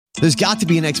There's got to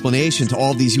be an explanation to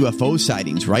all these UFO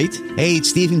sightings, right? Hey,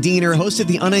 it's Stephen Diener, host of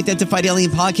the Unidentified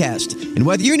Alien Podcast. And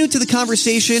whether you're new to the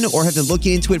conversation or have been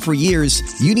looking into it for years,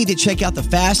 you need to check out the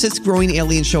fastest growing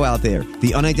alien show out there,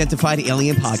 the Unidentified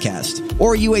Alien Podcast,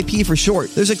 or UAP for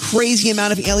short. There's a crazy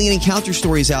amount of alien encounter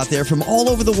stories out there from all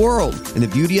over the world. And the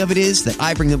beauty of it is that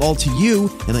I bring them all to you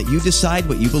and let you decide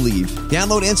what you believe.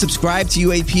 Download and subscribe to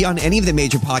UAP on any of the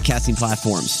major podcasting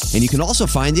platforms. And you can also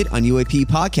find it on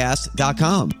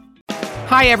UAPpodcast.com.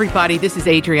 Hi, everybody. This is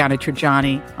Adriana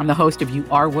Trajani. I'm the host of You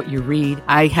Are What You Read.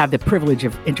 I have the privilege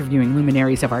of interviewing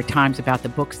luminaries of our times about the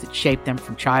books that shaped them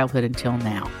from childhood until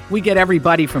now. We get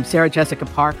everybody from Sarah Jessica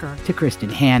Parker to Kristen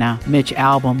Hanna, Mitch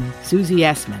Albom, Susie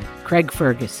Essman, Craig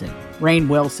Ferguson, Rainn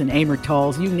Wilson, Amor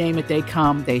Tolls, you name it, they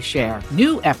come, they share.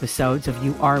 New episodes of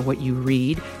You Are What You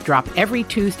Read drop every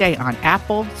Tuesday on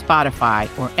Apple, Spotify,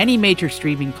 or any major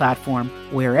streaming platform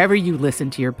wherever you listen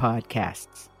to your podcasts.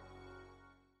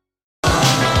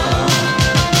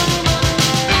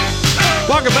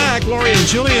 Welcome back, Lori and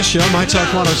Julia Show, My Talk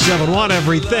 107.1,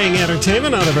 Everything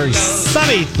Entertainment on a very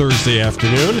sunny Thursday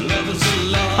afternoon.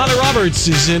 Heather Roberts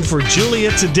is in for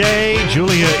Julia today.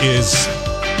 Julia is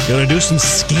going to do some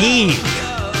skiing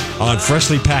on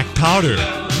freshly packed powder,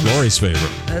 Lori's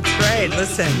favorite. That's right.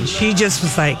 Listen, she just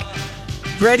was like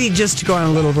ready just to go on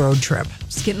a little road trip.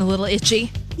 Just getting a little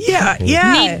itchy.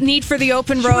 Yeah. Need for the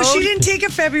open road. Well, she didn't take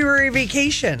a February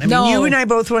vacation. I mean, No. you and I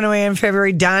both went away in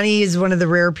February. Donnie is one of the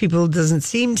rare people who doesn't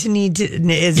seem to need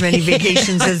as many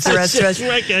vacations as the rest of us.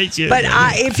 But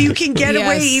if you can get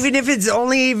away, even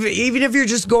if you're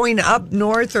just going up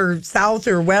north or south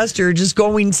or west or just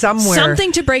going somewhere.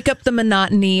 Something to break up the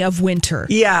monotony of winter.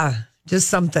 Yeah. Just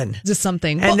something.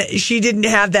 And she didn't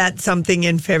have that something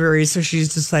in February, so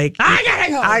she's just like,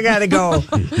 I gotta go.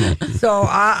 So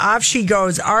off she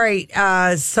goes. All right.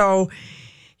 So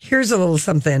here's a little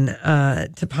something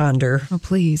to ponder. Oh,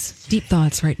 please. Deep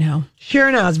thoughts right now.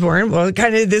 Sharon Osbourne, well,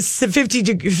 kind of this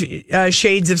 50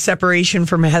 shades of separation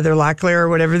from Heather Locklear, or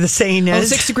whatever the saying is.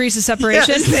 6 degrees of separation.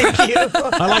 Yes, thank you.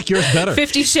 I like yours better.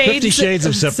 50 shades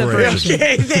of separation.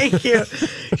 Okay, thank you.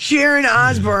 Sharon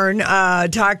Osbourne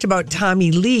talked about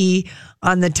Tommy Lee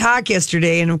on the talk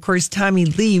yesterday. And of course, Tommy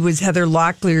Lee was Heather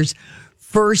Locklear's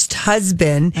first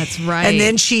husband. That's right. And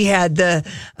then she had the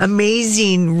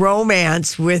amazing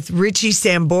romance with Richie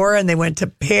Sambora, and they went to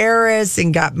Paris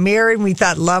and got married, and we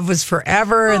thought love was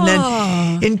forever. And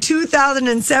then in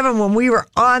 2007, when we were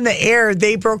on the air,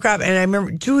 they broke up. And I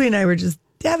remember Julie and I were just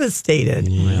devastated.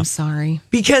 I'm sorry.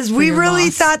 Because we really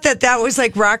loss. thought that was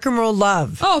like rock and roll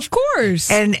love. Oh, of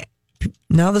course. And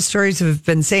now the stories have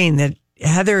been saying that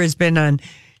Heather has been on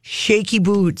shaky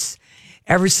boots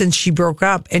ever since she broke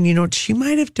up. And, she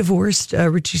might have divorced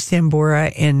Richie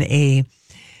Sambora in a,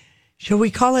 shall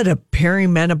we call it a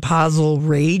perimenopausal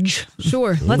rage?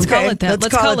 Sure. Let's call it that.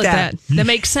 Let's call it that. That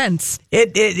makes sense.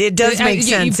 It does make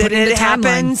sense. put in the It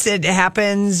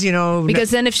happens, Because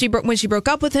then when she broke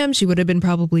up with him, she would have been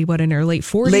probably, in her late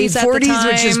 40s late at the 40s, time.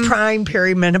 which is prime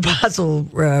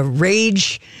perimenopausal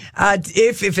rage.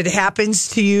 If it happens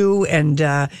to you,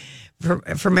 and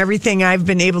from everything I've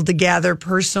been able to gather,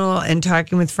 personal and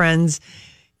talking with friends,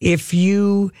 if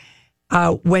you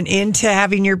went into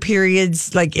having your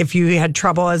periods, like if you had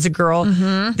trouble as a girl,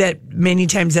 that many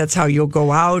times that's how you'll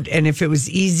go out. And if it was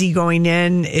easy going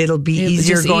in, it'll be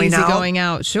easier going out. Going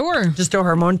out, sure. Just a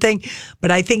hormone thing. But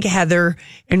I think Heather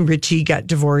and Richie got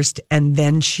divorced, and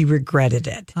then she regretted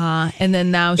it. And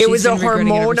then now she's it was a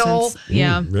hormonal,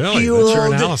 Really? That's your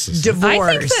analysis.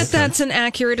 Divorce. I think that's an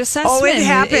accurate assessment. Oh, it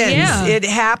happens. Yeah. It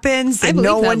happens, and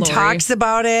no one talks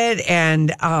about it.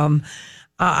 And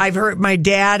I've heard my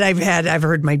dad. I've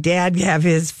heard my dad have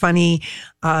his funny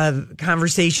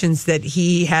conversations that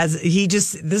he has.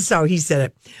 This is how he said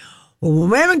it. Well, when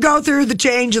women go through the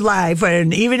change of life,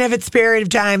 and even if it's a period of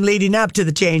time leading up to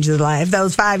the change of life,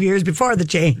 those 5 years before the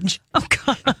change,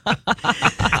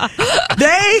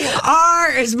 they are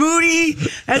as moody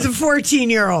as a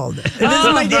 14-year-old. And this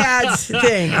is my dad's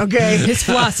thing, okay? His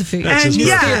philosophy. And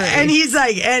and he's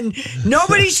like, and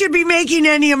nobody should be making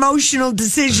any emotional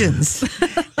decisions.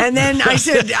 And then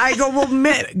I go, well,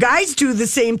 guys do the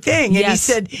same thing. And he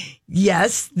said,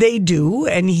 yes, they do.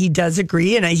 And he does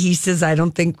agree. And he says, I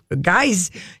don't think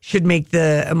guys should make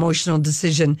the emotional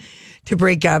decision to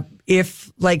break up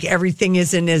if like everything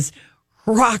isn't as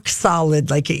rock solid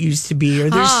like it used to be, or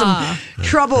there's some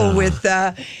trouble with,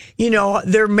 their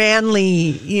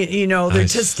manly, their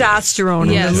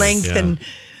testosterone and the length and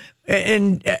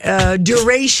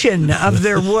duration of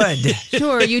their wood.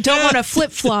 Sure, you don't want to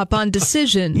flip-flop on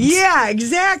decisions. Yeah,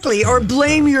 exactly. Or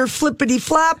blame your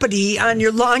flippity-floppity on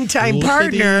your longtime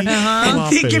partner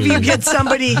and think if you get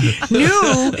somebody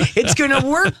new, it's going to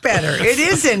work better. It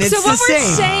isn't. It's so what the we're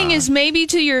same. saying is maybe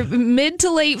to your mid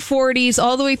to late 40s,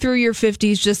 all the way through your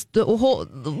 50s, just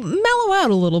mellow out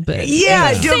a little bit.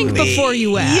 Yeah, think before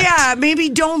you act. Yeah, maybe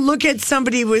don't look at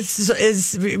somebody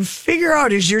figure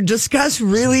out, is your disgust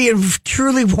really and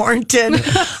truly warranted?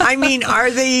 I mean, are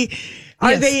they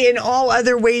in all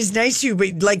other ways nice to you?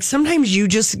 But like sometimes you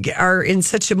just are in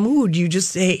such a mood, you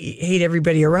just hate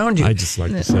everybody around you. I just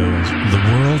like to say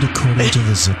the world according to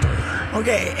the zipper.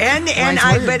 Okay,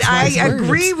 I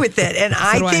agree with it, and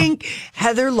I think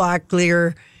Heather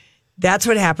Locklear. That's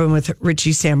what happened with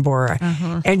Richie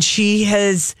Sambora, and she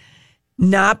has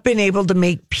not been able to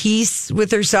make peace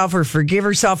with herself or forgive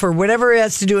herself or whatever it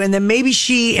has to do. And then maybe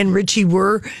she and Richie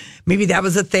maybe that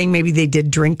was a thing. Maybe they did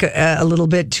drink a little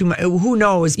bit too much. Who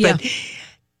knows? But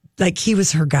like he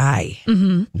was her guy.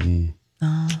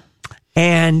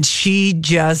 And she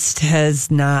just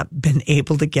has not been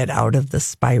able to get out of the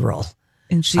spiral.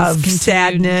 And she's of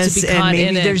sadness, and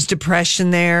maybe there's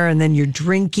depression there, and then you're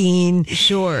drinking.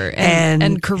 Sure.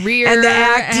 And career. And the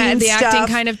acting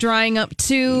acting kind of drying up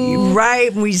too.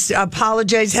 Right. We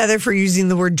apologize, Heather, for using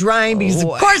the word drying, because of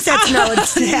course that's not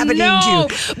what's happening too.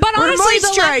 But we're honestly,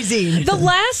 moisturizing. The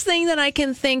last thing that I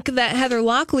can think that Heather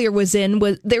Locklear was in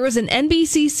was there was an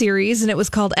NBC series, and it was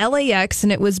called LAX,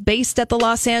 and it was based at the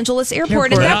Los Angeles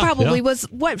airport. And that probably was,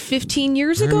 15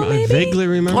 years ago, maybe? I vaguely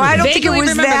remember. Well, I don't think it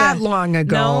was that long ago.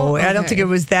 No? Okay. I don't think it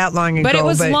was that long ago. But it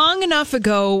was long enough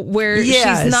ago where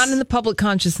she's not in the public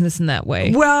consciousness in that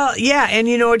way. Well, yeah. And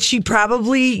you know what? She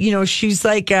probably, she's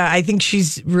like, I think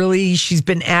she's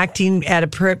been acting at a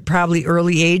probably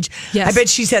early age. Yes. I bet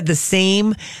she's had the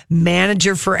same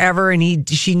manager forever, and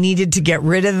she needed to get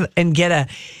rid of and get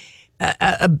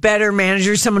a better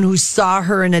manager, someone who saw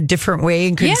her in a different way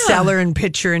and could sell her and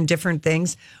pitch her in different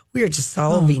things. We are just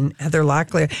solving Heather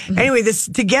Locklear. Anyway,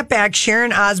 to get back,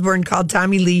 Sharon Osbourne called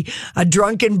Tommy Lee a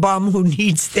drunken bum who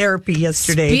needs therapy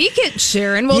yesterday. Speak it,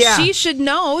 Sharon. Well, she should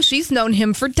know. She's known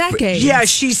him for decades. Yeah,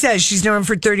 she says she's known him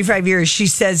for 35 years. She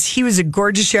says he was a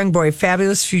gorgeous young boy,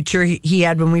 fabulous future he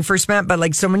had when we first met, but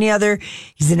like so many other,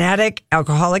 he's an addict,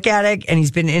 alcoholic addict, and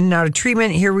he's been in and out of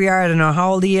treatment. Here we are. I don't know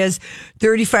how old he is.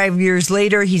 35 years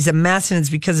later, he's a mess, and it's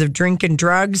because of drink and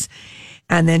drugs.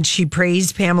 And then she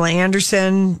praised Pamela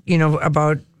Anderson,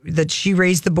 about that she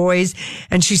raised the boys.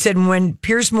 And she said when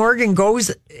Piers Morgan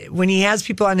when he has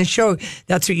people on his show,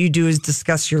 that's what you do is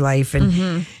discuss your life.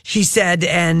 And she said,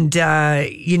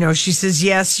 she says,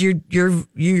 yes,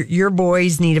 your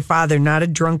boys need a father, not a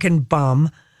drunken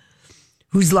bum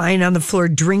who's lying on the floor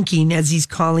drinking, as he's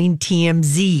calling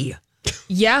TMZ.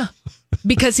 Yeah.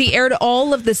 Because he aired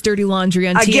all of this dirty laundry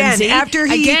on TMZ. After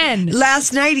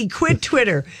last night he quit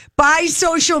Twitter, by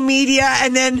social media,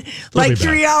 and then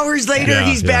 3 hours later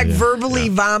he's back verbally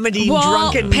vomiting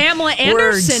drunken Pamela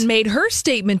Anderson words. made her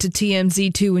statement to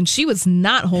TMZ too, and she was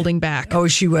not holding back. Oh,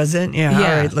 she wasn't? Yeah.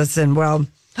 All right, listen, well,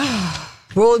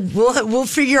 we'll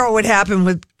figure out what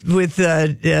happened with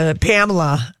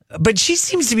Pamela, but she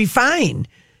seems to be fine.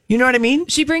 You know what I mean?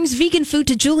 She brings vegan food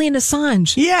to Julian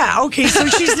Assange. Yeah, okay, so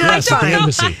she's not fine.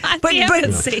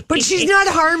 But she's not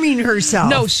harming herself.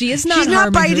 No, she is not. She's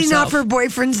not biting herself. off her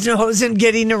boyfriend's nose and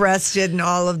getting arrested and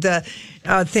all of the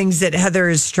things that Heather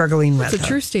is struggling with. It's a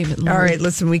true statement, Lori. All right,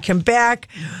 listen, we come back.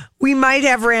 We might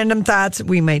have random thoughts.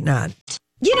 We might not.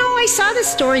 I saw this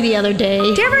story the other day.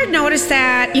 Did you ever notice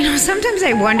that? Sometimes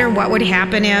I wonder what would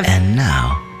happen if... And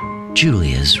now,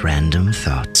 Julia's random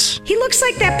thoughts. He looks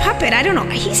like that puppet. I don't know.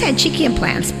 He's had cheeky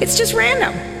implants. It's just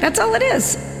random. That's all it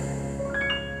is.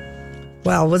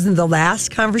 Well, wasn't the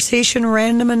last conversation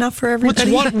random enough for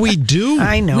everybody? What's what we do.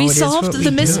 I know. We solved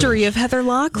the mystery of Heather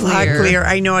Locklear.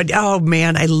 I know. Oh,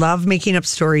 man. I love making up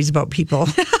stories about people.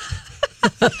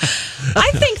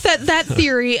 I think that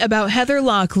theory about Heather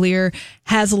Locklear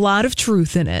has a lot of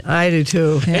truth in it. I do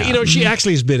too. Yeah. She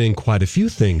actually has been in quite a few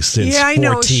things since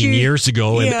 14 years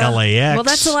ago in LAX. Well,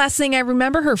 that's the last thing I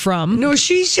remember her from. No,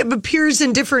 she appears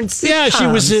in different sitcoms. Yeah, she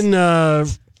was in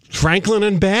Franklin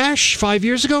and Bash 5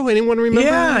 years ago. Anyone remember?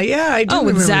 Yeah, I do.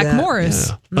 With Zach Morris.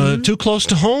 Yeah. Too Close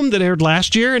to Home that aired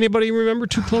last year. Anybody remember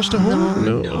Too Close to Home?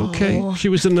 No. Okay. She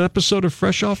was in an episode of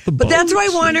Fresh Off the Boat. But that's why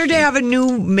I want her to have a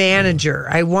new manager.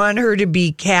 I want her to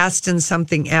be cast in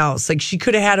something else. Like she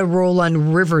could have had a role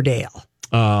on Riverdale.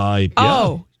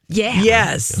 Yeah.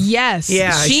 Yes. Yeah.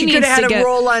 She could have had a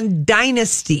role on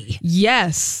Dynasty.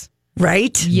 Yes.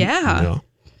 Right? Yeah.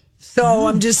 So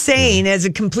I'm just saying, as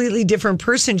a completely different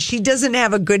person, she doesn't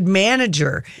have a good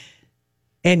manager.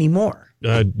 anymore.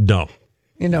 No.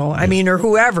 You know, I mean, or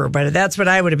whoever, but that's what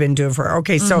I would have been doing for her.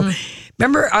 Okay, so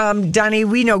remember, Donnie,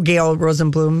 we know Gail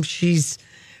Rosenblum. She's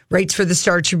writes for the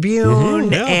Star Tribune.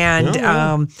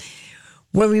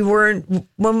 When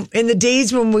in the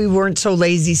days when we weren't so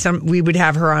lazy, we would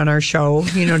have her on our show,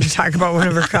 you know, to talk about one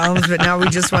of her columns. But now we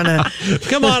just want to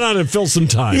come on and fill some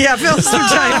time. Yeah, fill some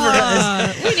time for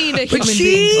us. We need a human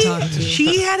being to talk to.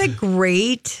 She had a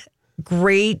great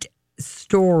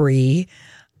story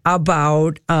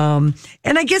about, and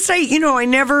I guess I've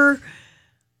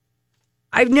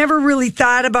never really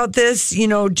thought about this, you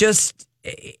know, just.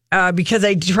 Because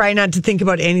I try not to think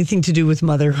about anything to do with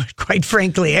motherhood, quite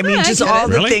frankly. I mean, just all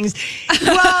the things.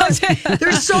 Well,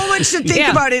 there's so much to think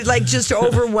about. It like just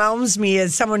overwhelms me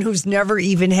as someone who's never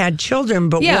even had children.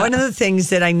 But one of the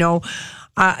things that I know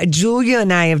Julia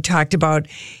and I have talked about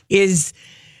is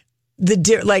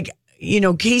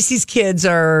Casey's kids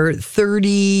are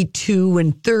 32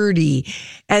 and 30.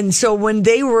 And so when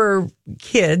they were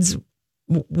kids,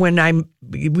 when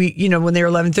they were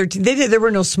 11, 13, there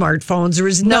were no smartphones. There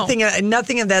was nothing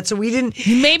of that. So we didn't.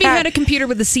 You maybe had a computer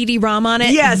with a CD-ROM on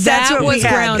it. Yes, that's what we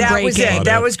had. That was it.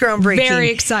 That was groundbreaking.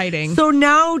 Very exciting. So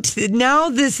now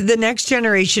the next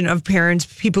generation of parents,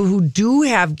 people who do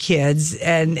have kids,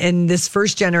 and this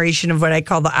first generation of what I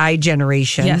call the I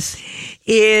generation,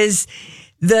 is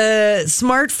the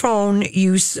smartphone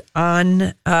use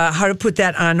on how to put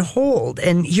that on hold.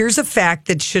 And here's a fact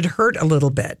that should hurt a little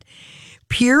bit.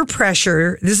 Peer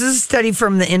pressure, this is a study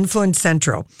from the Influence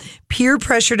Central. Peer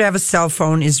pressure to have a cell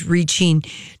phone is reaching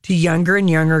to younger and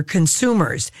younger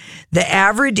consumers. The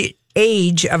average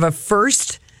age of a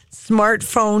first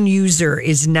smartphone user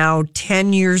is now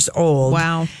 10 years old.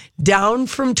 Wow. Down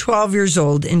from 12 years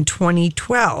old in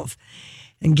 2012.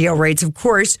 And Gail writes, of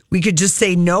course, we could just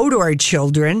say no to our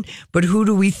children, but who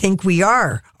do we think we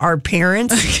are? Our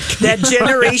parents? That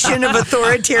generation of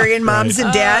authoritarian moms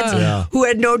and dads who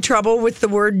had no trouble with the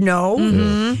word no.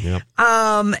 Mm-hmm.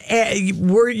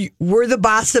 We're the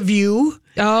boss of you.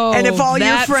 Oh, and if all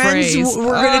your friends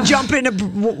were going to jump in a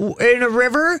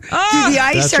river through the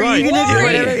ice, are you going to do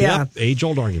whatever? Yeah,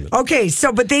 age-old argument. Okay,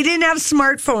 but they didn't have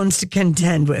smartphones to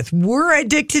contend with. We're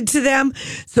addicted to them,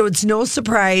 so it's no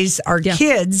surprise our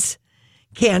kids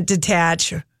can't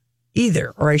detach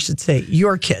either, or I should say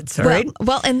your kids, all right?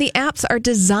 Well, and the apps are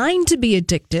designed to be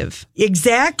addictive.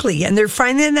 Exactly, and they're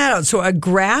finding that out. So a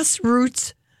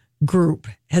grassroots group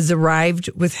has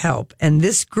arrived with help, and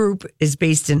this group is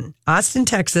based in Austin,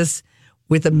 Texas,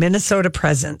 with a Minnesota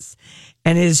presence,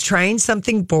 and it is trying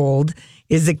something bold.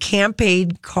 Is a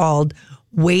campaign called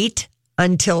 "Wait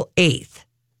Until 8th."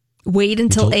 Wait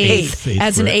until 8th,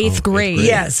 as an 8th grade.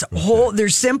 Yes, their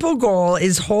simple goal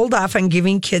is hold off on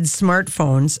giving kids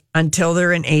smartphones until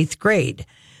they're in 8th grade.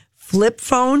 Flip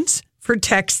phones for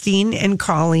texting and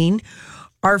calling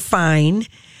are fine.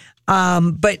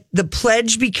 But the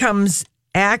pledge becomes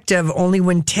active only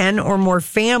when 10 or more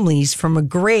families from a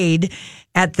grade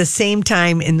at the same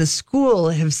time in the school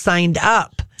have signed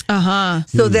up.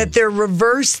 So that they're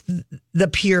reverse the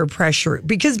peer pressure.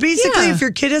 Because basically, if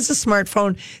your kid has a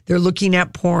smartphone, they're looking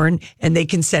at porn and they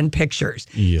can send pictures.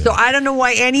 Yeah. So I don't know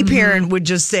why any parent would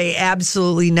just say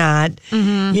absolutely not.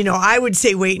 You know, I would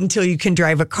say wait until you can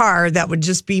drive a car. That would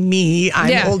just be me.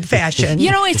 I'm old fashioned.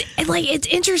 You know, it's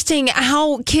interesting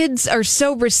how kids are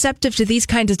so receptive to these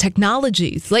kinds of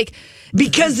technologies.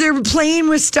 Because they're playing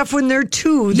with stuff when they're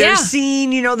 2. They're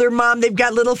seeing, their mom, they've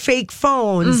got little fake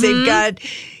phones. They've got,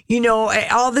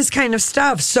 all this kind of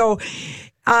stuff. So,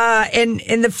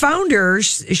 and the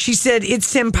founders, she said,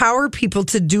 it's to empower people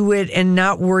to do it and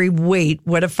not worry, wait,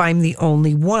 what if I'm the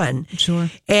only one? Sure.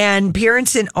 And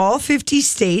parents in all 50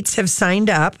 states have signed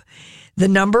up. The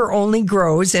number only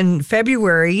grows. In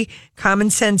February, Common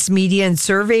Sense Media and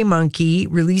SurveyMonkey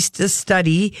released a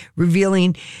study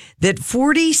revealing that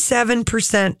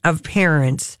 47% of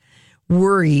parents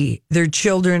worry their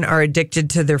children are addicted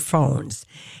to their phones.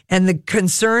 And the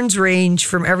concerns range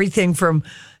from everything from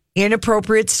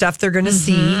inappropriate stuff they're going to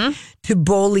see to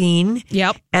bullying.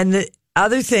 Yep. And the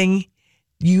other thing,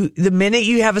 the minute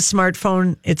you have a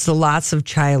smartphone, it's the loss of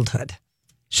childhood.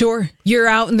 Sure. You're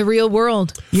out in the real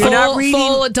world. You're not reading.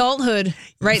 Full adulthood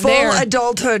there. Full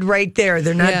adulthood right there.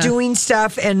 They're not doing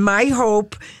stuff. And my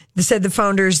hope, said the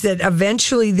founders, that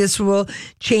eventually this will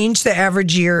change the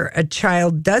average year a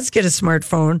child does get a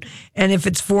smartphone. And if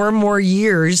it's 4 more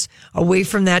years away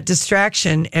from that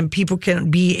distraction and people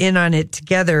can be in on it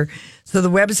together. So the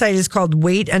website is called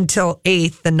Wait Until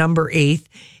 8th, the number 8th,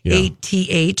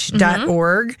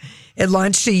 8th.org. It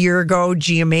launched a year ago.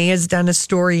 GMA has done a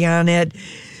story on it.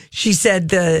 she said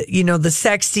the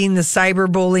sexting, the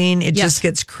cyberbullying, it just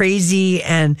gets crazy.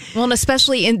 And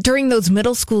especially during those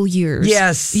middle school years.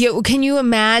 Yes. Can you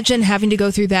imagine having to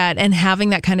go through that and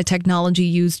having that kind of technology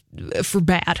used for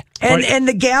bad? And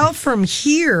the gal from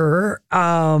here,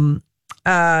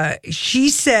 she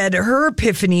said her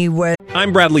epiphany was...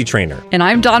 I'm Bradley Trainer. And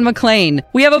I'm Don McClain.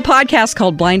 We have a podcast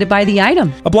called Blinded by the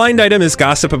Item. A blind item is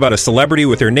gossip about a celebrity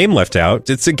with their name left out.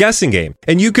 It's a guessing game,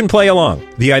 and you can play along.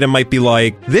 The item might be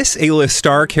like, this A-list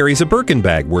star carries a Birkin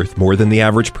bag worth more than the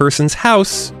average person's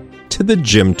house to the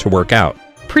gym to work out.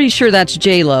 Pretty sure that's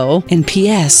J-Lo. And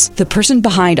P.S. the person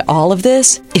behind all of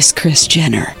this is Kris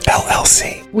Jenner,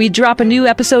 LLC. We drop a new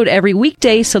episode every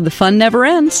weekday so the fun never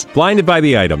ends. Blinded by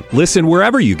the Item. Listen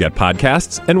wherever you get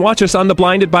podcasts and watch us on the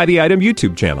Blinded by the Item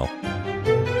YouTube channel.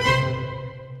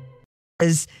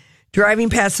 As driving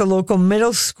past a local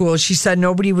middle school, she said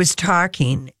nobody was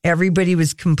talking. Everybody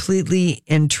was completely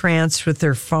entranced with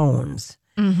their phones.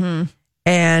 Mm-hmm.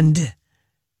 And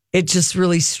it just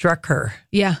really struck her.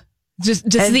 Yeah.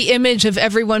 Just the image of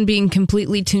everyone being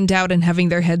completely tuned out and having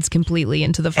their heads completely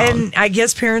into the phone. And I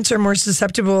guess parents are more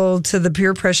susceptible to the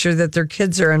peer pressure that their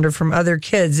kids are under from other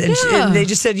kids. And, and they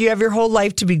just said, you have your whole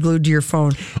life to be glued to your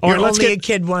phone. You're only a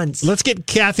kid once. Let's get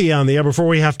Kathy on the air before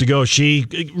we have to go. She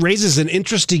raises an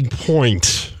interesting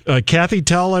point. Kathy,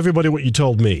 tell everybody what you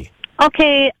told me.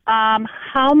 Okay,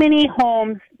 how many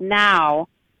homes now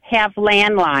have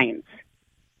landlines?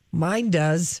 Mine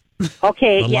does.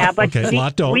 Okay, but a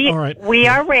lot don't. All right. We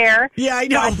are rare. Yeah, I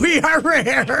know. We are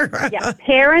rare.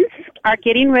 Parents are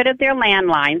getting rid of their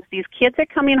landlines. These kids are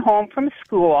coming home from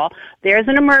school. There's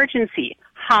an emergency.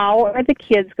 How are the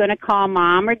kids going to call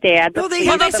mom or dad? No, they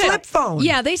have a flip phone.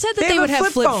 Yeah, they said that they would have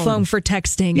flip phone for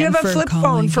texting. You and have a flip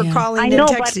phone for calling and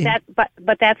texting. I know,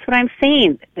 but that's what I'm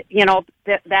saying.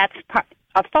 That's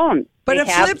a phone. But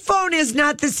flip phone is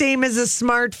not the same as a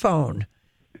smartphone.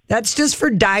 That's just for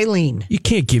dialing. You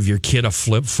can't give your kid a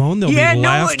flip phone. They'll be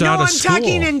laughed out of school. I'm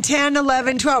talking in 10,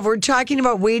 11, 12. We're talking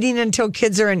about waiting until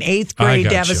kids are in 8th grade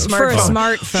to have a smartphone. For a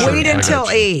smartphone. Wait until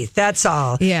 8th. That's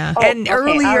all. Yeah. And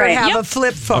earlier have a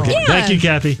flip phone. Okay. Yeah. Thank you,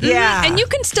 Kathy. Yeah. And you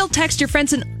can still text your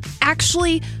friends. And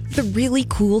actually, the really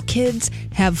cool kids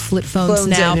have flip phones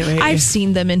now. Anyway. I've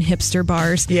seen them in hipster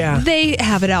bars. Yeah. They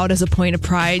have it out as a point of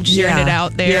pride, sharing it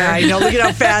out there. Yeah, I know. Look at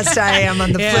how fast I am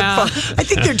on the flip phone. I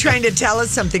think they're trying to tell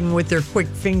us something with their quick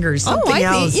fingers. Something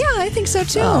else. I think so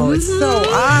too. Oh, it's so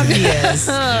obvious.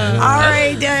 All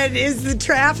right. Is the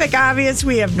traffic obvious?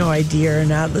 We have no idea or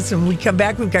not. Listen, when we come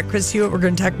back, we've got Chris Hewitt. We're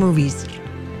going to talk movies.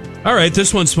 All right.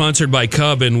 This one's sponsored by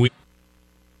Cub, and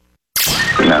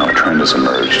now a trend has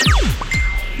emerged.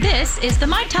 This is the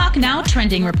My Talk Now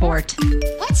Trending Report.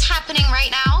 What's happening right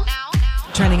now?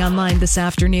 Trending online this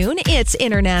afternoon, it's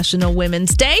International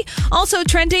Women's Day. Also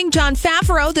trending, Jon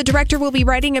Favreau, the director, will be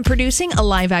writing and producing a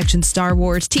live-action Star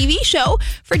Wars TV show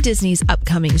for Disney's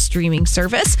upcoming streaming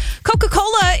service.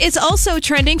 Coca-Cola is also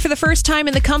trending for the first time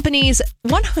in the company's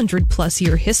 100-plus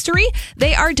year history.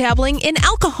 They are dabbling in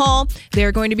alcohol.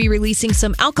 They're going to be releasing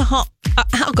some alcohol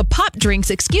pop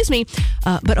drinks,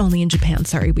 but only in Japan.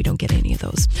 Sorry, we don't get any of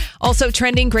those. Also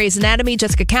trending, Grey's Anatomy,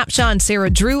 Jessica Capshaw and Sarah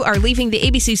Drew are leaving the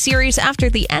ABC series after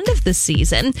the end of the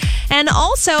season. And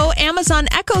also, Amazon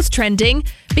Echo's trending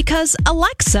because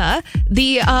Alexa,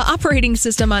 the operating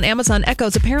system on Amazon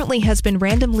Echoes, apparently has been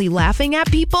randomly laughing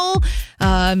at people.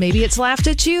 Maybe it's laughed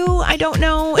at you. I don't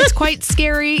know. It's quite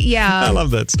scary. Yeah. I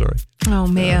love that story. Oh,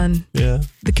 man. Yeah.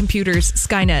 The computers,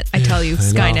 Skynet, I tell you,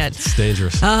 Skynet. It's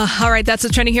dangerous. All right, that's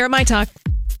what's trending here at My Talk.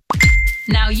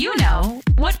 Now you know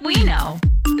what we know.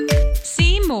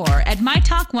 See more at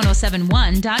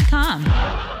mytalk1071.com.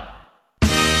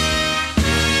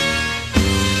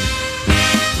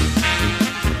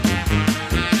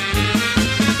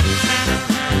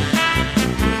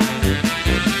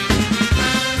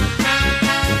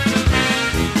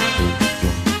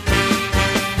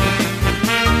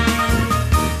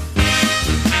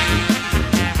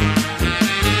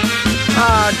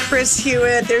 Chris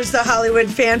Hewitt, there's the Hollywood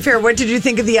Fanfare. What did you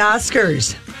think of the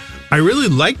Oscars? I really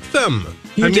liked them.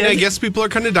 You did? I guess people are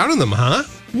kind of down on them, huh?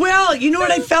 Well, you know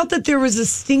what? I felt that there was a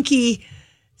stink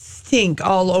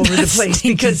all over the place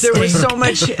because there was so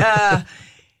much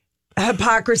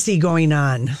hypocrisy going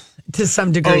on to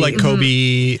some degree. Oh, like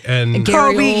Kobe and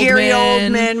Gary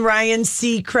Oldman, Ryan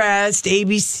Seacrest,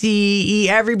 ABC,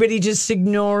 everybody just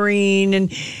ignoring.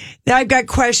 And I've got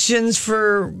questions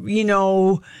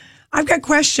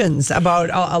about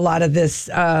a lot of this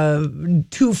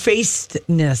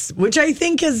two-facedness, which I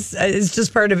think is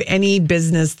just part of any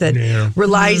business that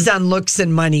relies on looks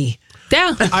and money.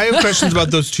 Yeah. I have questions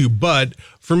about those two, but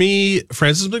for me,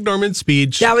 Frances McDormand's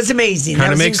speech. That was amazing. Kind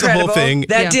of was makes incredible. the whole thing.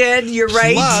 That did. You're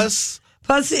right. Plus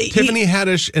Tiffany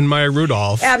Haddish and Maya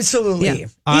Rudolph. Absolutely. Yeah.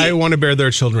 I want to bear their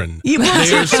children.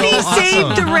 Tiffany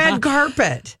saved the red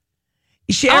carpet.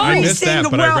 I missed that,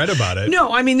 but I read about it.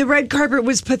 No, I mean, the red carpet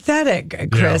was pathetic,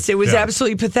 Chris. It was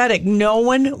absolutely pathetic. No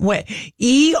one went.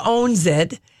 He owns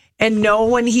it, and no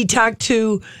one he talked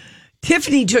to.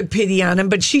 Tiffany took pity on him,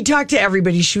 but she talked to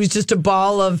everybody. She was just a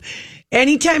ball of.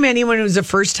 Anytime anyone who's a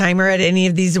first timer at any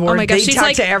of these awards, they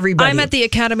talk to everybody. I'm at the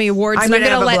Academy Awards, and I'm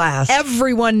going to let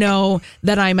everyone know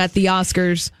that I'm at the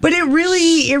Oscars. But it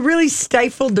really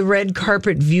stifled the red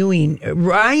carpet viewing.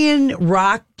 Ryan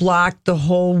rock blocked the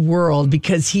whole world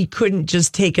because he couldn't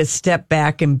just take a step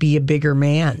back and be a bigger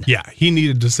man. Yeah, he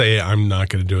needed to say, "I'm not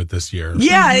going to do it this year."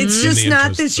 Yeah, it's just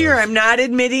not this year. I'm not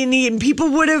admitting and people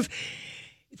would have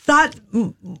thought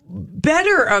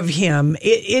better of him.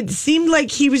 It seemed like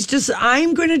he was just,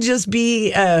 I'm going to just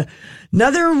be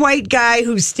another white guy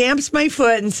who stamps my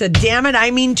foot and said, damn it,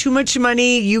 I mean too much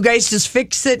money. You guys just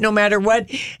fix it no matter what.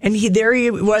 And there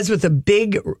he was with a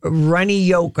big runny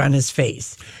yolk on his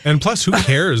face. And plus, who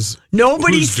cares?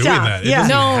 Nobody who's doing that? It doesn't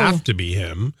have to be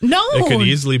him. No. It could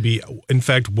easily be. In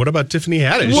fact, what about Tiffany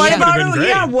Haddish? What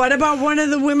about one of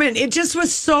the women? It just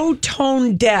was so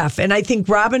tone deaf. And I think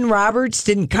Robin Roberts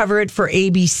didn't cover it for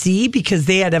ABC because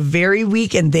they had a very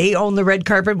weak, and they own the red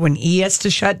carpet when he has to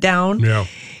shut down. Yeah.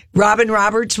 Robin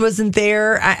Roberts wasn't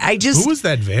there. I just... Who was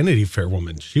that Vanity Fair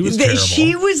woman? She was terrible.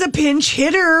 She was a pinch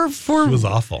hitter for... She was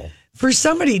awful. For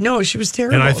somebody. No, she was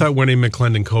terrible. And I thought Winnie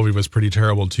McClendon-Covey was pretty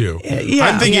terrible, too.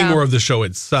 I'm thinking more of the show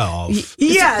itself.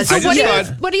 Yes. So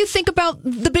what do you think about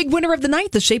the big winner of the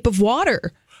night, The Shape of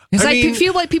Water? Because I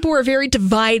feel like people were very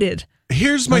divided.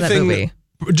 Here's my thing. Movie.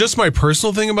 Just my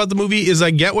personal thing about the movie is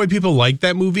I get why people like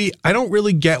that movie. I don't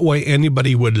really get why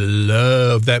anybody would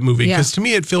love that movie because to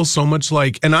me it feels so much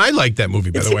like, and I like that movie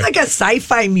by the way. It's like a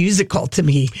sci-fi musical to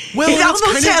me. Well, it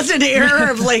almost has an air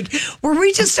of like, were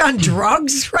we just on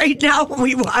drugs right now when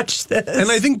we watched this? And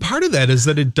I think part of that is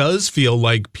that it does feel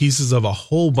like pieces of a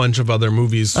whole bunch of other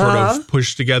movies sort of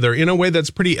pushed together in a way that's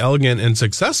pretty elegant and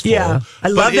successful. Yeah, I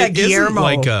love that Guillermo.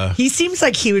 Like he seems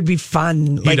like he would be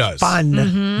fun. He does. Fun.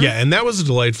 Mm-hmm. Yeah, and that was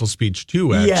a delightful speech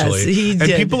too, actually. Yes, he did.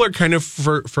 And people are kind of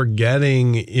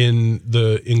forgetting in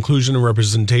the inclusion and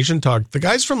representation talk, the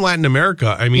guys from Latin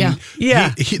America, I mean,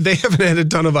 they haven't had a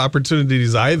ton of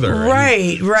opportunities either.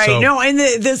 Right. So, no, and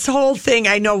this whole thing,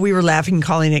 I know we were laughing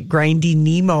calling it Grinding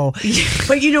Nemo,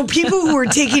 but people who were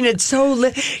taking it so,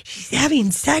 she's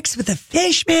having sex with a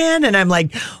fish, man. And I'm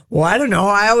like, well, I don't know.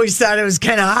 I always thought it was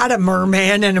kind of hot, a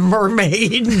merman and a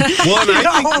mermaid. Well, and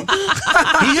I think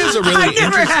he has a really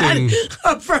interesting...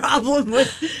 problem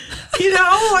with,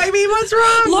 what's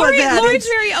wrong with that? Lauren's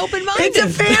very open-minded. It's a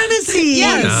fantasy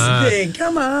thing.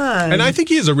 Come on. And I think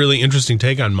he has a really interesting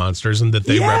take on monsters and that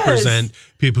they represent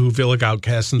people who feel like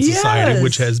outcasts in society,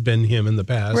 which has been him in the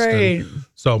past. Right. And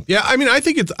so, I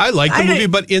think I like the movie,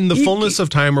 but in the fullness of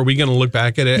time, are we going to look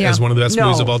back at it as one of the best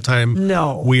movies of all time?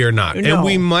 No. We are not. And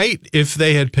we might, if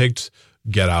they had picked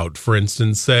Get Out, for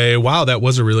instance, say, wow, that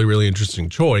was a really, really interesting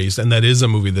choice. And that is a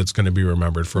movie that's going to be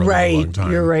remembered for a long, long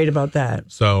time. You're right about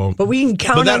that. So, but we can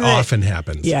count on that often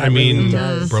happens. Yeah, I mean,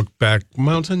 really Brokeback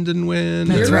Mountain didn't win.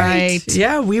 That's right.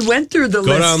 Yeah, we went through the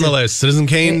list. Go down the list. Citizen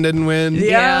Kane didn't win.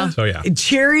 Yeah. So, yeah.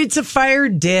 Chariots of Fire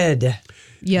did.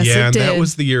 Yes, it did. And that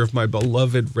was the year of my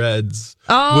beloved Reds.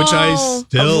 Oh. Which I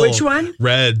still... Of which one?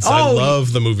 Reds. Oh. I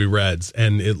love the movie Reds.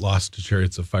 And it lost to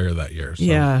Chariots of Fire that year. So.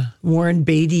 Yeah. Warren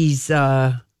Beatty's...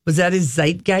 was that his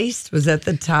Zeitgeist? Was that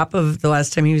the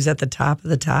last time he was at the top of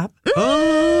the top?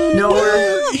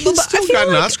 No, he still got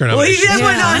an Oscar nomination. Well, he then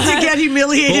went on to get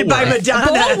humiliated by Madonna.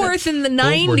 Bullworth in the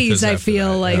 90s, I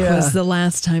feel like, was the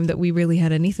last time that we really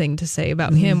had anything to say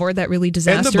about him or that really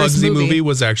disastrous movie. And the Bugsy movie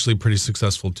was actually pretty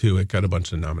successful, too. It got a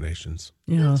bunch of nominations.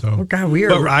 Yeah. So, God,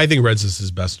 but I think Reds is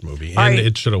his best movie, and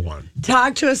it should have won.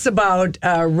 Talk to us about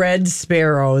Red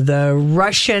Sparrow, the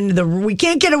Russian. We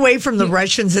can't get away from the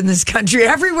Russians in this country.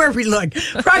 Everywhere we look,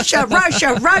 Russia,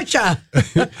 Russia, Russia.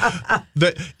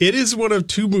 It is one of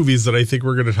two movies that I think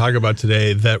we're going to talk about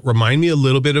today that remind me a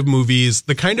little bit of movies,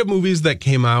 the kind of movies that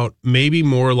came out maybe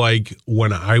more like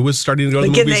when I was starting to go to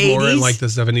the movies more in like the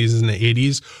 70s and the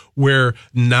 80s, where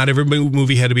not every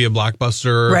movie had to be a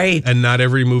blockbuster, right? And not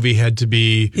every movie had to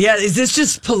be. Yeah, is this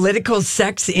just political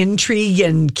sex intrigue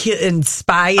and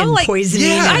spy and poisoning?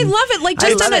 Yeah, I love it. Like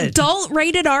just an adult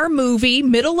rated R movie,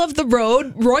 middle of the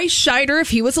road. Roy Scheider, if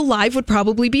he was alive, would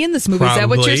probably be in this movie. Is that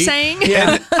what you're saying?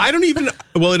 Yeah. And I don't even.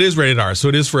 Well, it is rated R, so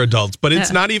it is for adults, but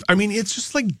it's not even, I mean, it's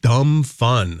just like dumb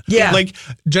fun. Yeah. Like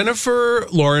Jennifer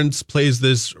Lawrence plays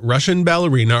this Russian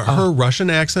ballerina. Her Russian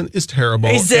accent is terrible.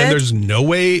 Is and it? there's no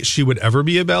way she would ever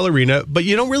be a ballerina, but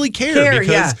you don't really care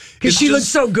because she looks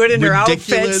so good in her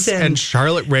ridiculous, outfits. And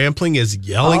Charlotte Rampling is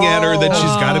yelling at her that she's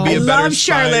got to be a better I love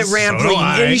Charlotte spy. Rampling. So do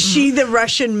I. And is she the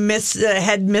Russian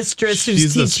head mistress who's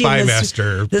She's teaching the spy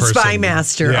master. The person. spy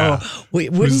master. Yeah. Oh,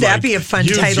 wouldn't that be a fun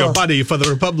use title? Your buddy for the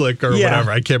Republic or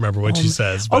whatever. I can't remember what she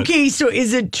says. But. Okay, so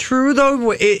is it true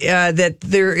though that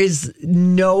there is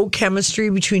no chemistry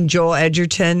between Joel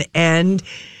Edgerton and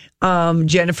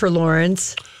Jennifer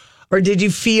Lawrence, or did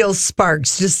you feel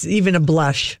sparks, just even a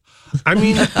blush? I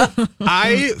mean,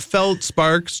 I felt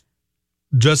sparks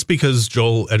just because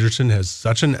Joel Edgerton has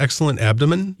such an excellent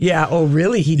abdomen. Yeah. Oh,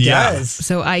 really? He does.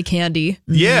 So eye candy.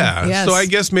 Yeah. Yes. So I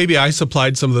guess maybe I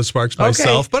supplied some of the sparks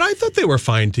myself, but I thought they were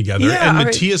fine together. Yeah, and all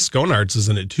Matthias Schoenaerts is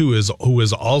in it too, who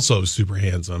is also super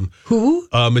handsome. Who?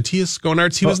 Matthias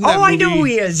Schoenaerts. He was in that movie. I know who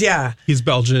he is. Yeah. He's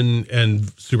Belgian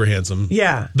and super handsome.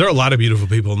 Yeah. There are a lot of beautiful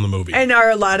people in the movie. And are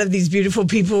a lot of these beautiful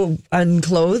people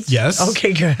unclothed? Yes.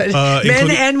 Okay, good.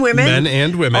 Men and women? Men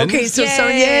and women. Okay, so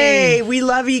yay. We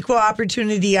love equal opportunity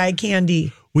eye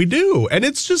candy. We do. And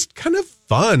it's just kind of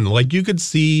fun. Like you could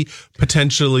see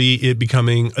potentially it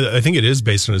becoming, I think it is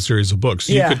based on a series of books.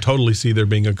 You could totally see there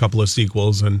being a couple of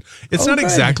sequels. And it's not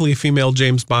exactly a female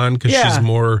James Bond because she's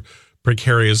more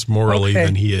precarious morally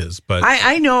than he is. But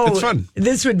I know it's fun.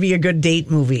 This would be a good date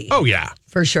movie. Oh, yeah.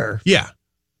 For sure. Yeah.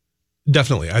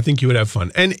 Definitely. I think you would have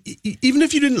fun. And even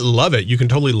if you didn't love it, you can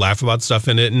totally laugh about stuff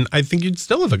in it. And I think you'd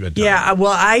still have a good time. Yeah.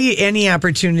 Well, any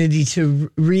opportunity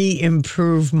to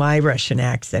re-improve my Russian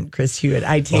accent, Chris Hewitt,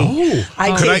 I take the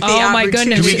my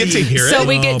goodness. Do we get to hear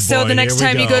it? So the next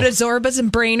time you go to Zorba's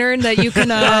and Brainerd that you can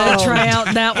try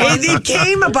out that one. It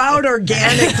came about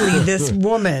organically, this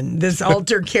woman, this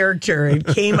alter character. It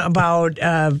came about,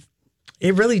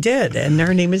 it really did. And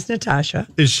her name is Natasha.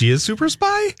 Is she a super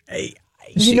spy?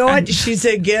 You know what? She's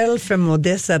a girl from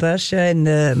Odessa, Russia, and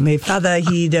my father,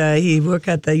 he worked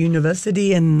at the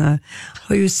university in, how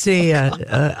you say,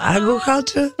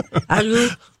 agriculture?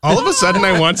 All of a sudden,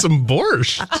 I want some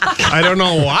borscht. I don't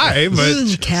know why,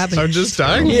 but I'm just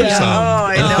dying for some. Oh,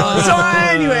 I know. So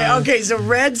anyway, okay, so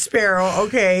Red Sparrow,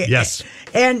 okay. Yes.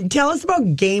 And tell us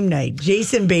about Game Night,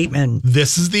 Jason Bateman.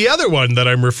 This is the other one that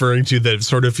I'm referring to that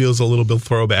sort of feels a little bit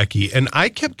throwbacky. And I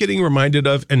kept getting reminded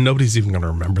of, and nobody's even going to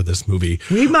remember this movie.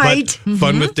 We might.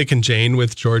 Fun with Dick and Jane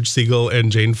with George Siegel and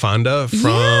Jane Fonda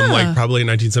from like probably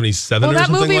 1977 or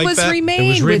something like that. That movie was remade. It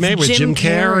was remade with Jim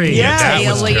Carrey. Yeah,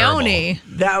 that was Leone.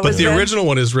 But the original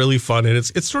one is really fun, and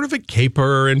it's sort of a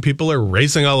caper, and people are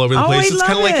racing all over the place. It's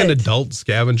kind of like an adult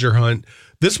scavenger hunt.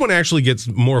 This one actually gets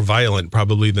more violent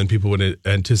probably than people would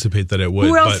anticipate that it would.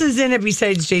 Who else is in it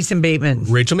besides Jason Bateman?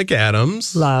 Rachel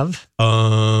McAdams. Love.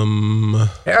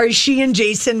 Are she and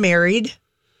Jason married?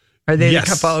 Are they the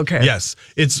couple? Okay. Yes.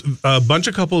 It's a bunch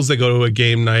of couples that go to a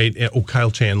game night. Oh,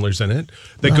 Kyle Chandler's in it.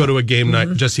 That go to a game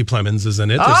night. Jesse Plemons is in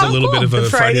it. There's a little bit of a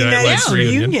Friday Night Lights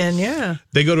reunion. Yeah.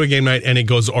 They go to a game night and it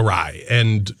goes awry.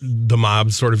 And the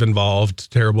mob's sort of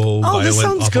involved. Terrible, violent. This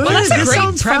sounds good. Well, that's a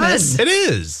great premise. It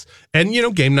is. And,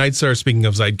 game nights are, speaking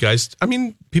of zeitgeist, I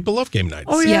mean, people love game nights.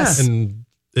 Oh, yeah. And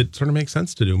it sort of makes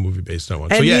sense to do a movie based on one.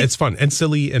 So, it's fun and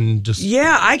silly and just...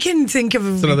 Yeah, I can think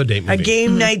of another date movie. A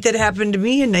game night that happened to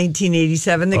me in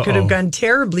 1987 that could have gone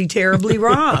terribly, terribly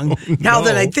wrong. Now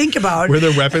that I think about it. Were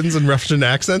there weapons and Russian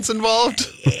accents involved?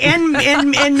 and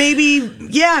maybe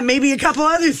a couple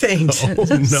other things. Oh,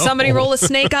 no. Somebody roll a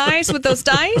snake eyes with those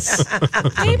dice?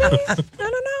 Maybe? I don't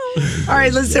know. All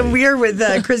right, listen, we are with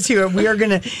Chris Hewitt. We are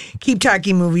going to keep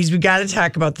talking movies. We got to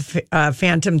talk about the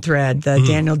Phantom Thread, the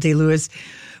Daniel Day-Lewis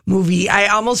movie. I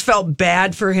almost felt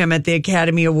bad for him at the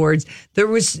Academy Awards. There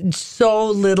was so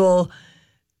little.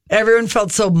 Everyone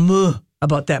felt so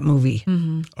about that movie.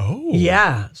 Mm-hmm. Oh.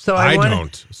 Yeah. So I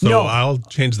don't. So I'll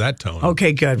change that tone.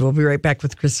 Okay, good. We'll be right back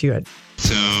with Chris Hewitt.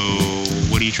 So,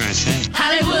 what are you trying to say?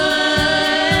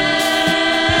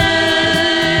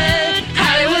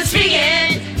 Hollywood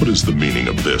speaking. What is the meaning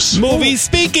of this? Movie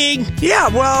speaking. Yeah,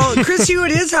 well, Chris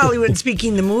Hewitt is Hollywood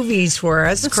speaking the movies for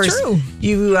us. That's of course, true.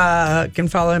 You can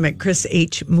follow him at Chris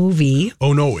H. Movie.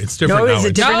 Oh, no, it's different now. No, is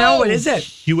it different now? What is it?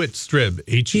 Hewitt Strib.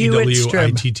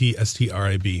 HEWITTSTRIB.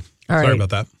 Sorry about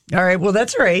that. All right. Well,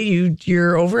 that's all right.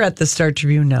 You're over at the Star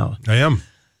Tribune now. I am.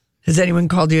 Has anyone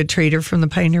called you a traitor from the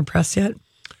Pioneer Press yet?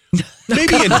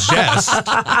 Maybe in jest.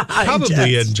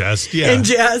 Probably in jest, yeah. In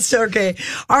jest, okay.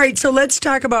 All right, so let's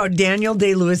talk about Daniel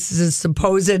Day-Lewis's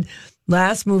supposed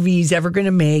last movie he's ever going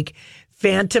to make,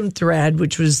 Phantom Thread,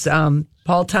 which was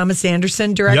Paul Thomas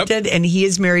Anderson directed, and he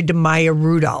is married to Maya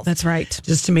Rudolph. That's right.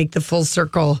 Just to make the full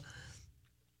circle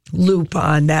loop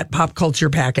on that pop culture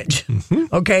package.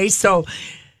 Okay, so,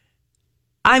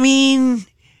 I mean...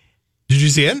 Did you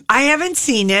see it? I haven't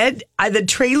seen it. The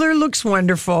trailer looks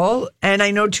wonderful, and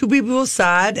I know 2 people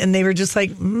saw it, and they were just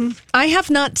like, I have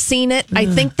not seen it. I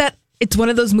think that it's one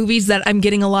of those movies that I'm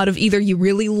getting a lot of either you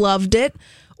really loved it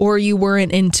or you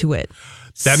weren't into it.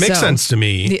 That makes sense to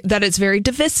me. That it's very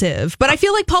divisive. But I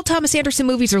feel like Paul Thomas Anderson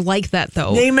movies are like that,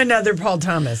 though. Name another Paul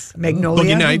Thomas.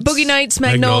 Magnolia. Boogie Nights,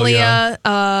 Magnolia.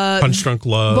 Punch Drunk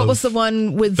Love. What was the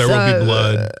one with... There Will Be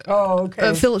Blood. Oh,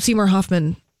 okay. Philip Seymour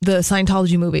Hoffman, the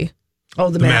Scientology movie. Oh,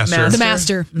 the Master. The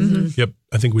Master. Mm-hmm. Yep.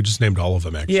 I think we just named all of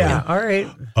them, actually. Yeah, all right.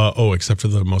 Except for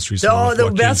the most recent one.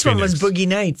 The best one was Boogie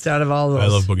Nights out of all those. I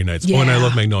love Boogie Nights. Yeah. Oh, and I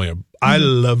love Magnolia. I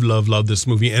love this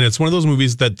movie. And it's one of those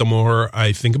movies that the more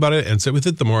I think about it and sit with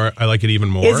it, the more I like it even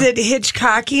more. Is it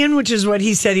Hitchcockian, which is what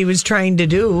he said he was trying to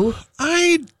do?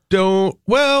 I don't.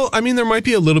 Well, I mean, there might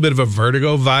be a little bit of a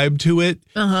Vertigo vibe to it.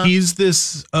 He's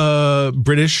this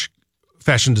British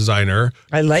fashion designer.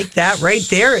 I like that right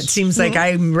there. It seems like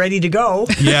I'm ready to go.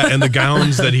 Yeah, and the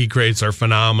gowns that he creates are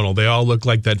phenomenal. They all look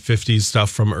like that 50s stuff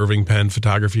from Irving Penn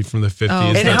photography from the 50s.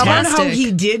 Oh, and how about how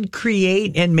he did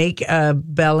create and make a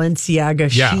Balenciaga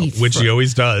sheath? Yeah, which he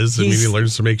always does. I mean, he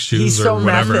learns to make shoes or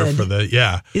whatever for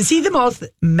the, Is he the most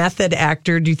method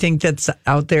actor, do you think, that's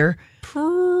out there?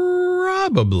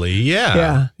 Probably,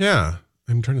 yeah. Yeah.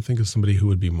 I'm trying to think of somebody who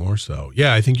would be more so.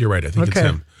 Yeah, I think you're right. I think it's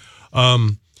him.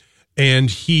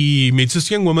 And he meets this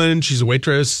young woman. She's a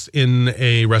waitress in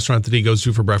a restaurant that he goes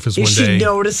to for breakfast one day. Is she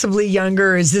noticeably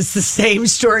younger? Is this the same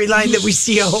storyline that we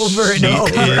see over and over?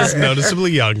 She is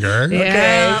noticeably younger.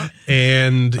 Okay.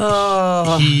 And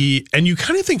and you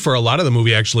kind of think for a lot of the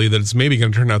movie, actually, that it's maybe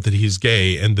going to turn out that he's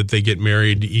gay and that they get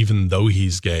married even though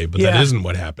he's gay. But that isn't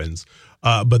what happens.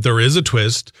 But there is a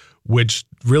twist, which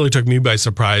really took me by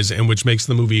surprise and which makes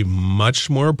the movie much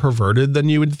more perverted than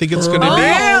you would think it's going to be.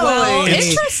 Well,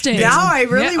 interesting. Now I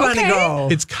really want to go.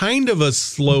 It's kind of a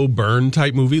slow burn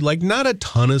type movie. Like, not a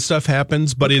ton of stuff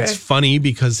happens, but it's funny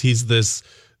because he's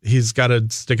got to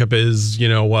stick up his, you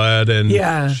know what,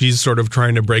 and she's sort of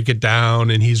trying to break it down,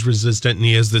 and he's resistant, and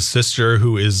he has this sister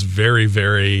who is very,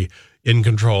 very in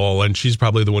control, and she's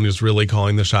probably the one who's really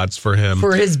calling the shots for him.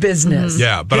 For his business.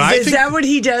 Yeah, but is that what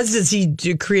he does? Does he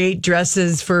create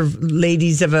dresses for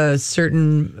ladies of a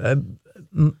certain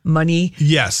money?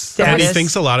 Yes. And he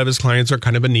thinks a lot of his clients are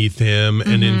kind of beneath him,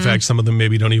 and in fact, some of them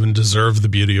maybe don't even deserve the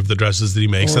beauty of the dresses that he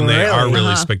makes, and they are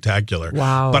really spectacular.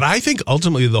 Wow. But I think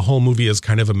ultimately the whole movie is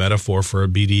kind of a metaphor for a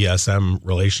BDSM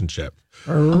relationship.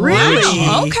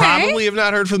 Really? Okay. Probably have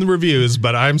not heard from the reviews,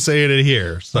 but I'm saying it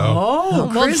here. So,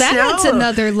 well, that's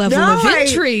another level of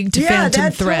intrigue to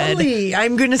Phantom Thread. Totally.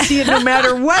 I'm going to see it no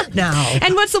matter what now.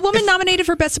 And what's the woman nominated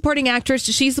for Best Supporting Actress?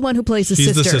 She's the one who plays the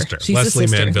She's sister. the sister. She's Leslie the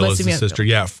sister. Manville is the sister.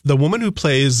 Yeah, the woman who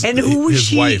plays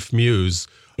his wife, Muse,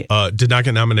 did not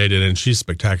get nominated, and she's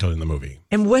spectacular in the movie.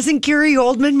 And wasn't Gary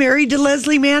Oldman married to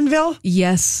Leslie Manville?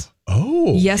 Yes.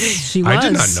 Oh. Yes, she was. I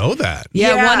did not know that.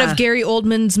 Yeah, one of Gary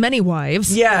Oldman's many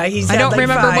wives. Yeah, I don't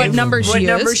remember what number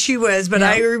she was, but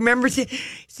I remember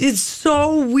it's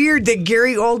so weird that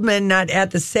Gary Oldman, not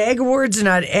at the SAG Awards,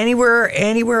 not anywhere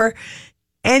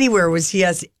was he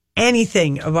asked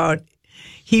anything about.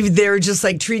 They're just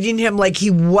like treating him like he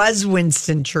was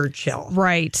Winston Churchill.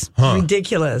 Right.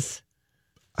 Ridiculous.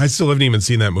 I still haven't even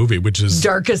seen that movie, which is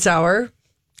Darkest Hour.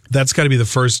 That's got to be the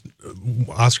first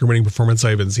Oscar-winning performance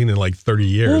I haven't seen in like 30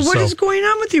 years. Well, what is going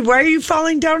on with you? Why are you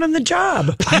falling down on the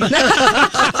job?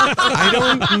 I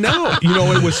don't know. You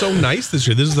know, it was so nice this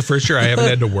year. This is the first year I haven't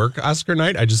had to work Oscar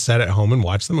night. I just sat at home and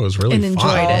watched them. It was really fun. And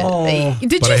enjoyed it.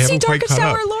 Did you see Darkest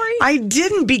Hour, Lori? I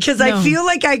didn't because I feel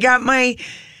like I got my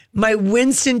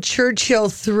Winston Churchill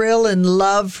thrill and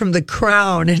love from The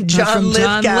Crown and John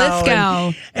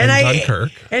Lithgow. And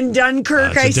Dunkirk. And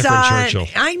Dunkirk, I saw.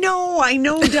 I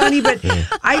know, Donnie, but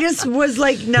I just was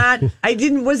like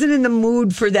wasn't in the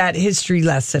mood for that history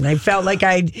lesson. I felt like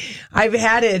I've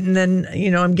had it, and then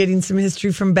I'm getting some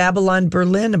history from Babylon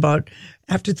Berlin about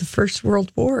after the First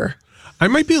World War. I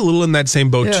might be a little in that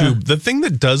same boat too. The thing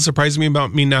that does surprise me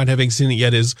about me not having seen it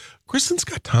yet is Kristen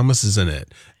Scott Thomas is in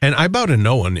it. And I bow to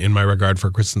no one in my regard for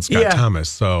Kristen Scott Thomas.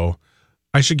 So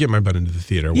I should get my butt into the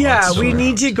theater. We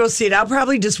need to go see it. I'll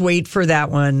probably just wait for that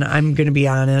one. I'm going to be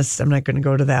honest. I'm not going to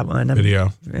go to that one.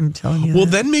 Video. I'm telling you. Well,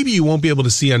 then maybe you won't be able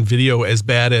to see on video as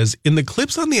bad as in the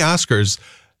clips on the Oscars.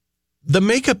 The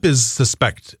makeup is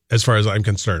suspect as far as I'm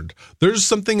concerned. There's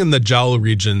something in the jowl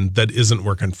region that isn't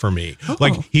working for me.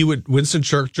 Like Winston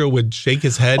Churchill would shake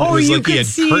his head. Oh, it was you like he could had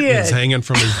see curtains it. hanging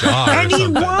from his jaw. And he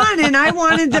won, and I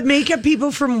wanted the makeup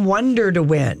people from Wonder to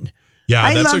win. Yeah,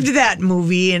 I loved that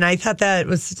movie, and I thought that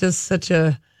was just such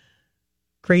a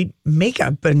great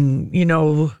makeup, and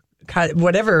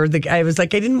whatever. I was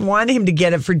like, I didn't want him to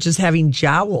get it for just having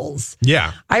jowls.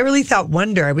 Yeah, I really thought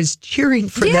Wonder. I was cheering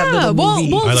for that little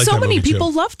movie. Well, like so that many movie,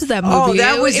 people too. loved that movie. Oh,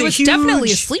 that was it was huge,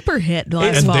 definitely a sleeper hit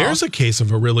last fall. there's a case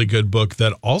of a really good book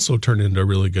that also turned into a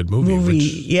really good movie.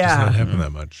 Which does not happen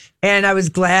that much. And I was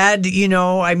glad,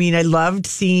 I loved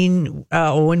seeing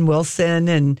Owen Wilson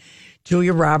and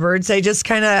Julia Roberts.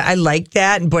 I liked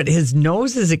that. But his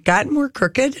nose, has it gotten more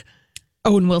crooked?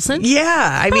 Owen Wilson?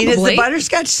 Yeah. Is the Probably.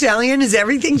 butterscotch stallion, is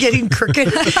everything getting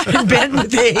crooked and bent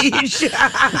with age?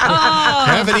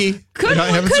 Gravity. Could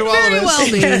happens to all of very us.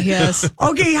 well be, yes.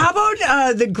 Okay, how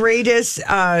about The Greatest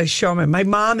Showman? My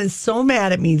mom is so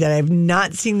mad at me that I have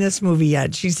not seen this movie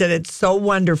yet. She said it's so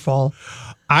wonderful.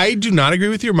 I do not agree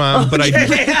with your mom, but I do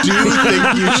think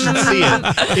you should see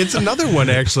it. It's another one,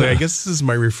 actually. I guess this is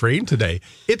my refrain today.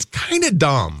 It's kind of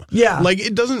dumb. Yeah. Like,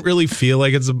 it doesn't really feel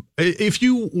like it's if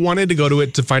you wanted to go to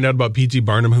it to find out about P.T.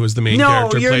 Barnum, who was the main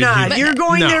character. No, you're not. You're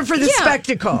going there for the Yeah,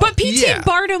 spectacle. But P.T.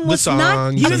 Barnum was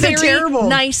not He a was a very terrible-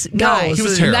 nice guy. No, he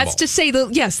was terrible. That's to say,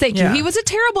 yes, thank you. Yeah. He was a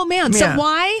terrible man. So Yeah.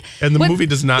 why? And the movie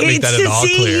does not make that at all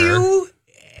clear.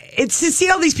 It's to see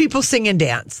all these people sing and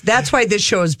dance. That's why this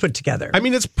show is put together. I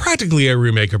mean, it's practically a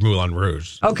remake of Moulin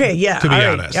Rouge. Okay, yeah. To be all right,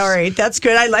 honest. All right, that's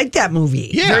good. I like that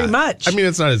movie very much. I mean,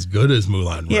 it's not as good as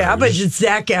Moulin Rouge. Yeah, but it's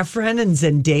Zac Efron and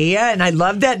Zendaya, and I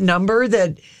love that number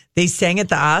that they sang at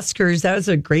the Oscars. That was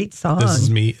a great song. This Is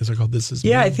Me. Is it called This Is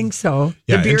Me? Yeah, I think so.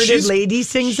 Yeah, The and bearded she's- lady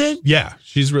sings it. Yeah,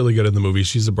 she's really good in the movie.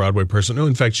 She's a Broadway person. No,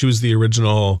 in fact, she was the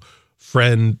original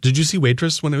friend. Did you see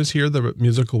Waitress when it was here? The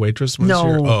musical Waitress when it was No.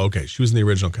 here? Oh, okay. She was in the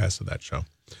original cast of that show.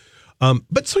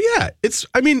 But so yeah,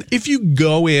 if you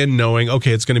go in knowing,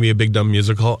 okay, it's going to be a big dumb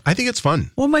musical, I think it's fun.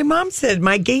 Well, my mom said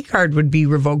my gay card would be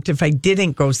revoked if I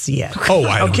didn't go see it. Oh,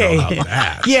 I don't know about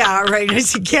that. Yeah, right. I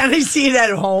said, can't I see it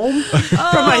at home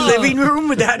from my living room?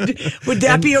 Would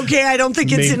that be okay? I don't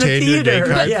think it's in a Maintain your gay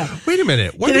theater. card? Yeah. Wait a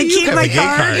minute. Why Can do I you keep have my a gay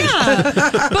card?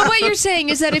 card? But what you're saying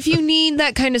is that if you need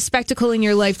that kind of spectacle in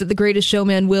your life, that The Greatest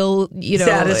Showman will,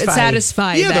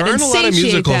 satisfy Yeah, that there and aren't a lot of satiate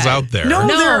musicals that. out there. No,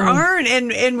 there aren't.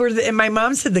 And my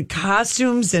mom said the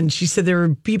costumes, and she said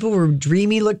people were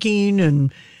dreamy looking,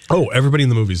 and Oh, everybody in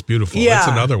the movie is beautiful. Yeah. That's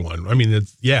another one. I mean,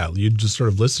 you just sort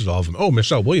of listed all of them. Oh,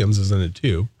 Michelle Williams is in it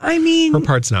too. I mean, her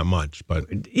part's not much, but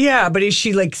yeah, but is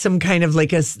she like some kind of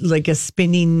like a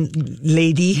spinning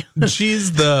lady?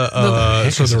 She's the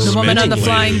woman on the romantic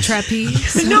flying lady.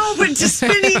 trapeze. No, but just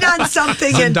spinning on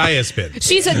something. Zendaya spin.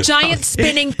 She's a giant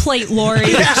spinning plate, Lori.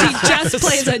 She just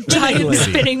plays a giant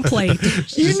spinning plate.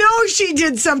 You know she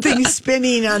did something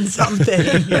spinning on something.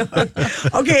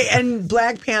 Okay, and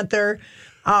Black Panther.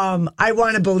 I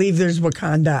want to believe there's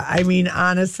Wakanda. I mean,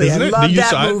 honestly, Isn't I it? love You that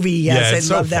saw it? movie. Yeah, Yes, it's I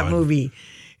so love that fun. movie.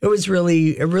 It was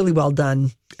really well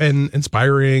done. And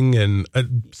inspiring and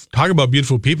talk about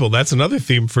beautiful people. That's another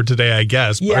theme for today, I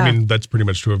guess. Yeah. I mean, that's pretty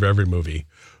much true of every movie.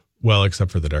 Well,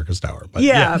 except for The Darkest Hour. But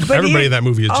Yeah, but everybody in that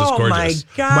movie is just oh gorgeous. my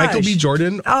gosh. Michael B.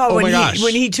 Jordan. Oh, when my gosh.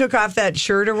 when he took off that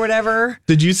shirt or whatever.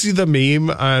 Did you see the meme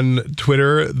on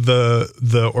Twitter,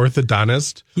 the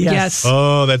orthodontist? Yes.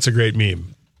 Oh, that's a great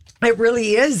meme. It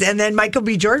really is. And then Michael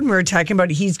B. Jordan, we were talking about,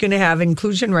 he's going to have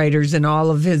inclusion writers in all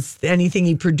of anything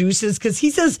he produces, because he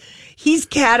says he's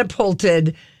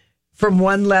catapulted from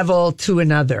one level to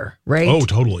another, right? Oh,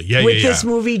 totally. Yeah, With yeah, this yeah.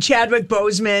 movie, Chadwick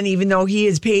Boseman, even though he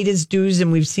has paid his dues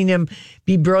and we've seen him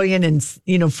be brilliant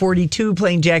in 42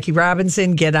 playing Jackie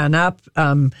Robinson, Get On Up,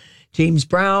 James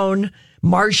Brown,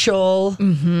 Marshall,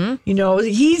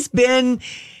 he's been...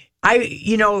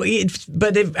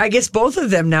 I guess both of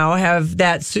them now have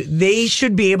that. So they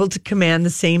should be able to command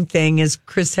the same thing as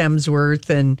Chris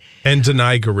Hemsworth and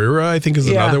Denai Guerrera, I think, is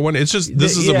Yeah. another one. It's just,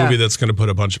 this is a Yeah. movie that's going to put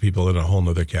a bunch of people in a whole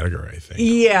nother category, I think.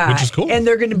 yeah, Which is cool. And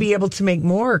they're going to be able to make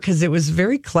more because it was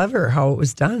very clever how it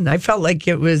was done. I felt like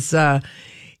it was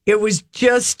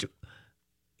just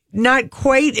not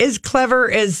quite as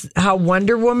clever as how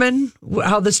Wonder Woman,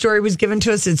 how the story was given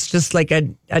to us. It's just like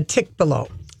a tick below.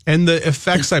 And the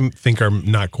effects, I think, are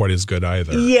not quite as good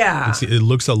either. Yeah. It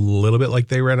looks a little bit like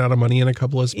they ran out of money in a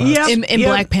couple of spots. Yep. In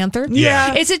Black Panther?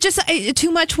 Yeah. Is it just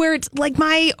too much where it's like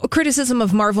my criticism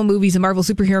of Marvel movies and Marvel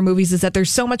superhero movies is that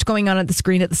there's so much going on at the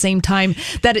screen at the same time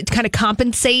that it kind of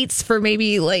compensates for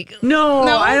maybe like... No,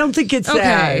 I don't think it's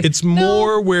that. It's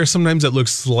more where sometimes it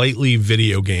looks slightly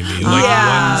video gamey, like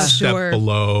Yeah, one step sure.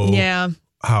 below Yeah.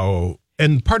 how...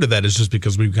 And part of that is just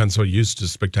because we've gotten so used to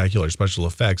spectacular special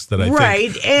effects that I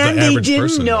think and the they average didn't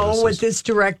person know notices. what this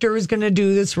director was going to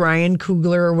do, this Ryan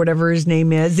Coogler or whatever his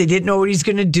name is. They didn't know what he's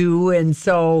going to do. And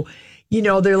so,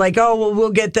 they're like, oh, well, we'll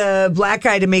get the black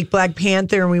guy to make Black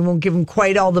Panther and we won't give him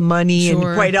quite all the money and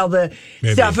quite all the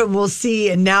stuff. And we'll see.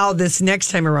 And now this next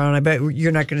time around, I bet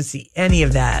you're not going to see any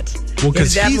of that. Well,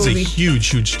 because he's a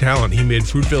huge talent. He made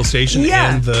Fruitvale Station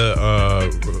and the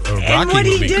Rocky and what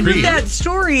movie, he did Creed. with that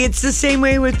story, it's the same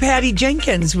way with Patty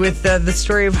Jenkins with the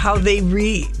story of how they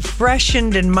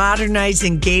refreshened and modernized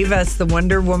and gave us the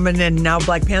Wonder Woman and now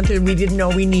Black Panther we didn't know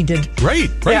we needed.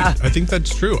 Right. Yeah. I think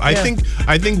that's true. I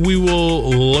think we will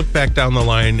look back down the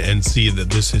line and see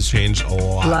that this has changed a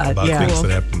lot about things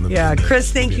that happened in the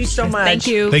Chris, thank you so much. Thank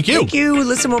you. Thank you. Thank you.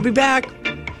 Listen, we'll be back.